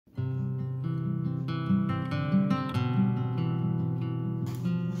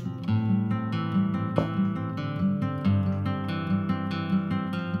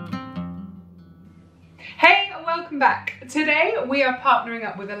welcome back. Today we are partnering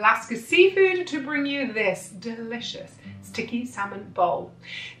up with Alaska Seafood to bring you this delicious sticky salmon bowl.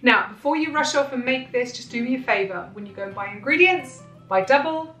 Now, before you rush off and make this, just do me a favor. When you go and buy ingredients, buy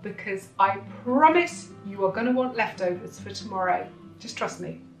double, because I promise you are going to want leftovers for tomorrow. Just trust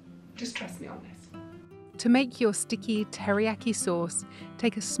me. Just trust me on this. To make your sticky teriyaki sauce,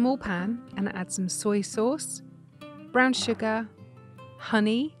 take a small pan and add some soy sauce, brown sugar,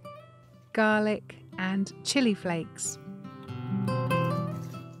 honey, garlic and chili flakes.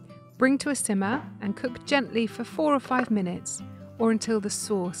 Bring to a simmer and cook gently for 4 or 5 minutes or until the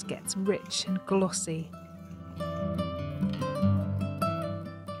sauce gets rich and glossy.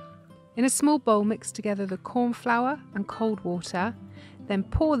 In a small bowl, mix together the cornflour and cold water, then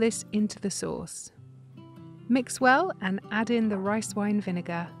pour this into the sauce. Mix well and add in the rice wine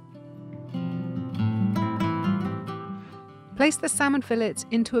vinegar. Place the salmon fillets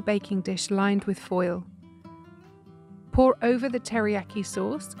into a baking dish lined with foil. Pour over the teriyaki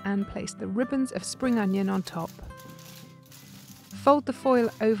sauce and place the ribbons of spring onion on top. Fold the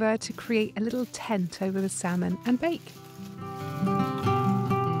foil over to create a little tent over the salmon and bake.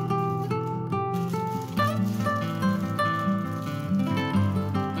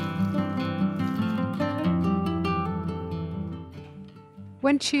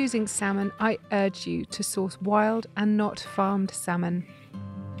 When choosing salmon, I urge you to source wild and not farmed salmon.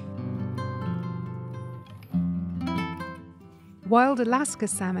 Wild Alaska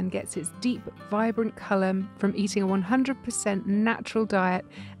salmon gets its deep, vibrant colour from eating a 100% natural diet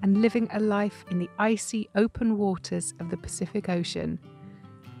and living a life in the icy, open waters of the Pacific Ocean.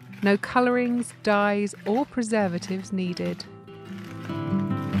 No colourings, dyes or preservatives needed.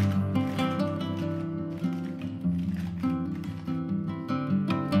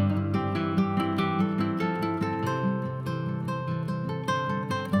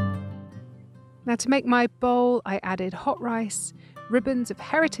 Now to make my bowl, I added hot rice, ribbons of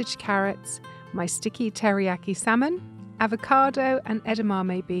heritage carrots, my sticky teriyaki salmon, avocado and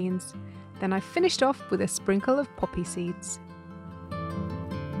edamame beans. Then I finished off with a sprinkle of poppy seeds.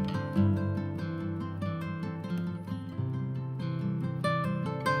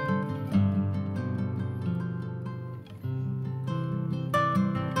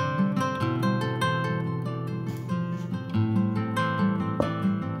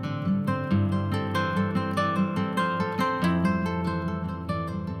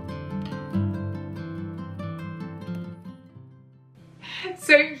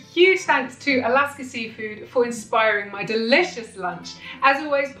 So huge thanks to Alaska Seafood for inspiring my delicious lunch. As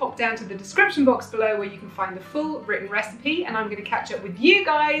always, pop down to the description box below where you can find the full written recipe, and I'm going to catch up with you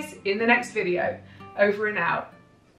guys in the next video. Over and out.